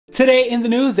Today in the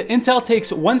news, Intel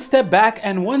takes one step back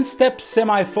and one step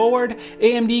semi-forward,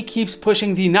 AMD keeps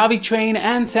pushing the Navi train,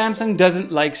 and Samsung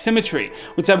doesn't like symmetry.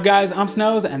 What's up guys, I'm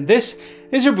Snows and this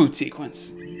is your boot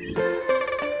sequence.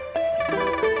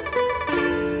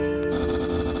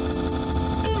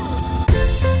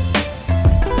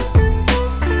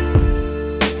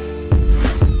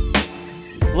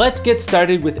 Let's get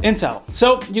started with Intel.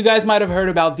 So you guys might have heard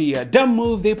about the dumb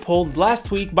move they pulled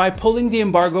last week by pulling the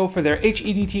embargo for their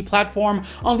HEDT platform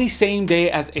on the same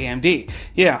day as AMD.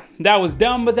 Yeah, that was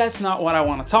dumb, but that's not what I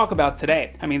want to talk about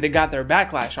today. I mean, they got their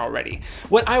backlash already.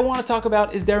 What I want to talk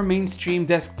about is their mainstream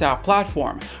desktop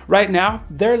platform. Right now,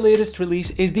 their latest release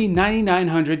is the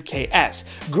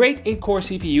 9900KS. Great 8-core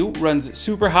CPU, runs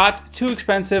super hot, too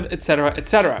expensive, etc,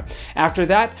 etc. After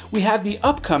that, we have the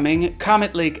upcoming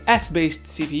Cometlake S based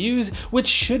CPUs, which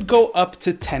should go up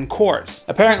to 10 cores.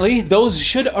 Apparently, those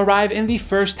should arrive in the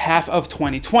first half of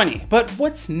 2020. But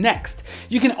what's next?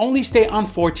 You can only stay on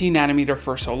 14 nanometer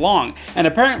for so long, and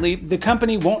apparently the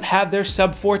company won't have their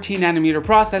sub 14 nanometer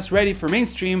process ready for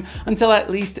mainstream until at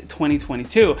least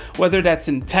 2022, whether that's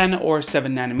in 10 or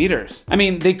 7 nanometers. I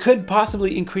mean, they could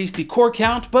possibly increase the core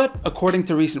count, but according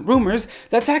to recent rumors,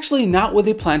 that's actually not what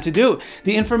they plan to do.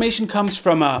 The information comes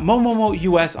from Momomo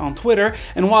US on Twitter,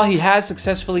 and while he has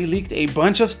successfully leaked a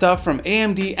bunch of stuff from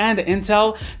AMD and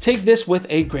Intel, take this with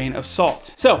a grain of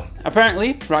salt. So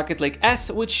apparently Cometlake S,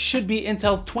 which should be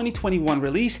Intel's 2021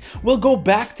 release, will go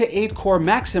back to 8-core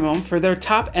maximum for their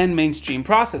top-end mainstream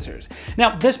processors.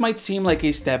 Now this might seem like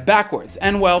a step backwards,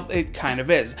 and well, it kind of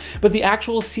is, but the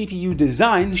actual CPU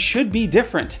design should be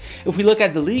different. If we look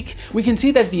at the leak, we can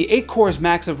see that the 8 cores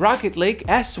max of Cometlake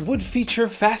S would feature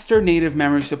faster native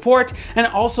memory support and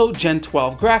also Gen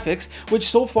 12 graphics, which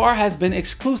so far has been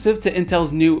exclusive to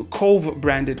Intel's new Cove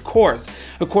branded cores.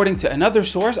 According to another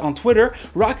source on Twitter,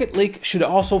 Cometlake should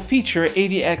also feature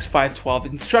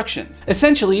AVX512 instructions.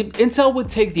 Essentially, Intel would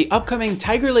take the upcoming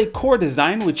Tiger Lake core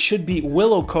design, which should be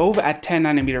Willow Cove at 10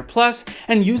 nanometer plus,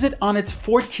 and use it on its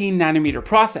 14 nanometer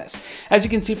process. As you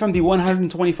can see from the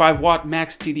 125 watt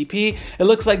max TDP, it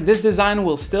looks like this design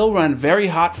will still run very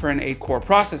hot for an 8-core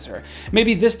processor.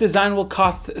 Maybe this design will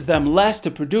cost them less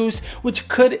to produce, which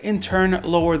could in turn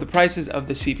lower the prices of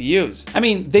the CPUs. I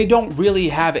mean, they don't really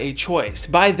have a choice.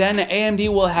 By then, AMD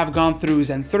will have gone through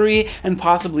Zen 3 and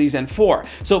possibly Zen 4.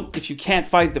 So if you can't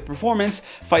fight the performance,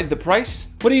 fight the price.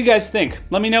 What do you guys think?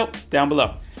 Let me know down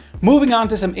below. Moving on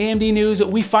to some AMD news,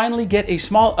 we finally get a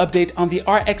small update on the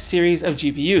RX series of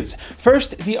GPUs.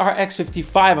 First, the RX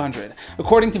 5500.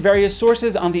 According to various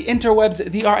sources on the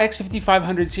interwebs, the RX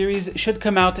 5500 series should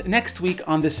come out next week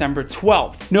on December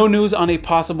 12th. No news on a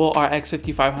possible RX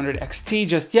 5500 XT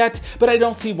just yet, but I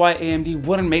don't see why AMD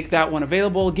wouldn't make that one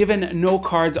available given no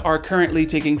cards are currently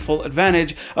taking full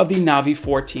advantage of the Navi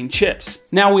 14 chips.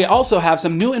 Now we also have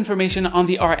some new information on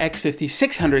the RX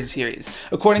 5600 series.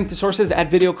 According to sources at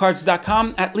videocards.com,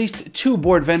 at least 2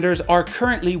 board vendors are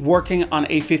currently working on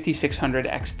a 5600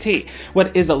 XT.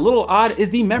 What is a little odd is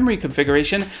the memory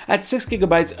configuration at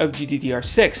 6GB of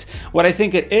GDDR6. What I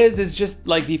think it is just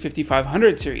like the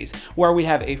 5500 series, where we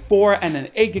have a 4 and an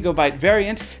 8GB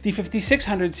variant. The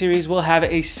 5600 series will have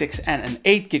a 6 and an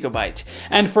 8GB.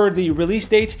 And for the release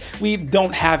date, we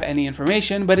don't have any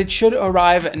information, but it should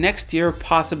arrive next year,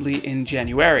 possibly in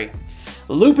January.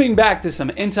 Looping back to some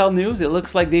Intel news, it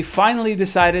looks like they finally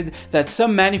decided that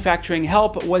some manufacturing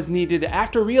help was needed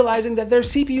after realizing that their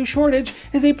CPU shortage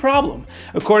is a problem.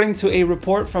 According to a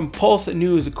report from Pulse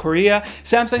News Korea,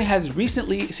 Samsung has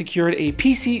recently secured a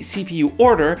PC CPU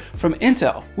order from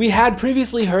Intel. We had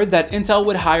previously heard that Intel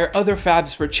would hire other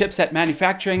fabs for chipset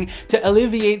manufacturing to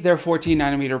alleviate their 14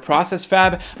 nanometer process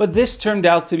fab, but this turned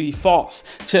out to be false.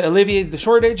 To alleviate the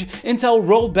shortage, Intel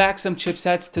rolled back some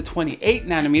chipsets to 28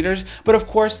 nanometers, but of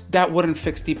course, that wouldn't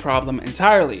fix the problem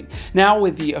entirely. Now,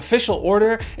 with the official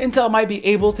order, Intel might be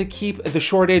able to keep the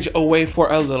shortage away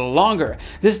for a little longer.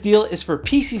 This deal is for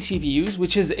PC CPUs,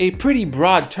 which is a pretty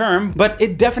broad term, but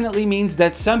it definitely means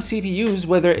that some CPUs,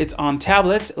 whether it's on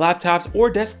tablets, laptops,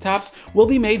 or desktops, will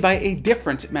be made by a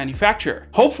different manufacturer.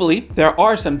 Hopefully, there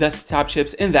are some desktop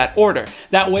chips in that order.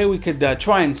 That way, we could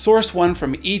try and source one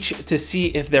from each to see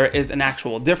if there is an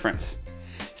actual difference.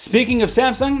 Speaking of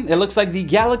Samsung, it looks like the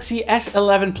Galaxy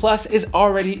S11 Plus is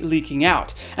already leaking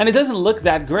out, and it doesn't look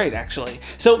that great actually.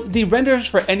 So the renders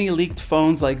for any leaked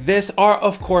phones like this are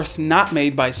of course not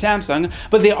made by Samsung,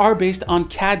 but they are based on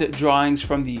CAD drawings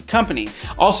from the company.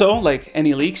 Also, like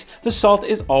any leaks, the salt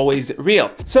is always real.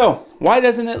 So Why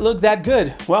doesn't it look that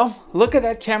good? Well, look at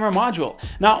that camera module.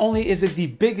 Not only is it the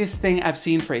biggest thing I've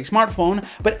seen for a smartphone,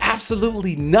 but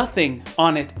absolutely nothing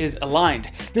on it is aligned.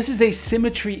 This is a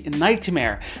symmetry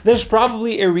nightmare. There's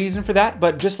probably a reason for that,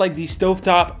 but just like the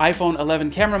stovetop iPhone 11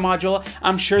 camera module,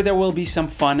 I'm sure there will be some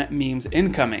fun memes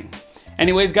incoming.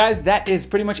 Anyways, guys, that is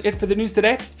pretty much it for the news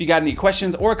today. If you got any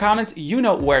questions or comments, you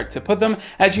know where to put them.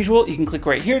 As usual, you can click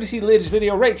right here to see the latest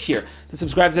video right here to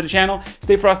subscribe to the channel.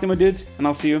 Stay frosty, my dudes, and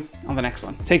I'll see you on the next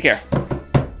one. Take care.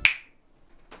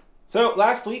 So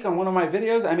last week on one of my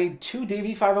videos, I made 2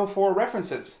 Davey 504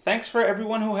 references. Thanks for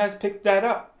everyone who has picked that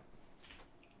up.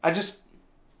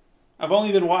 I've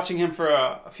only been watching him for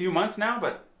a few months now,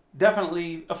 but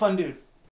definitely a fun dude.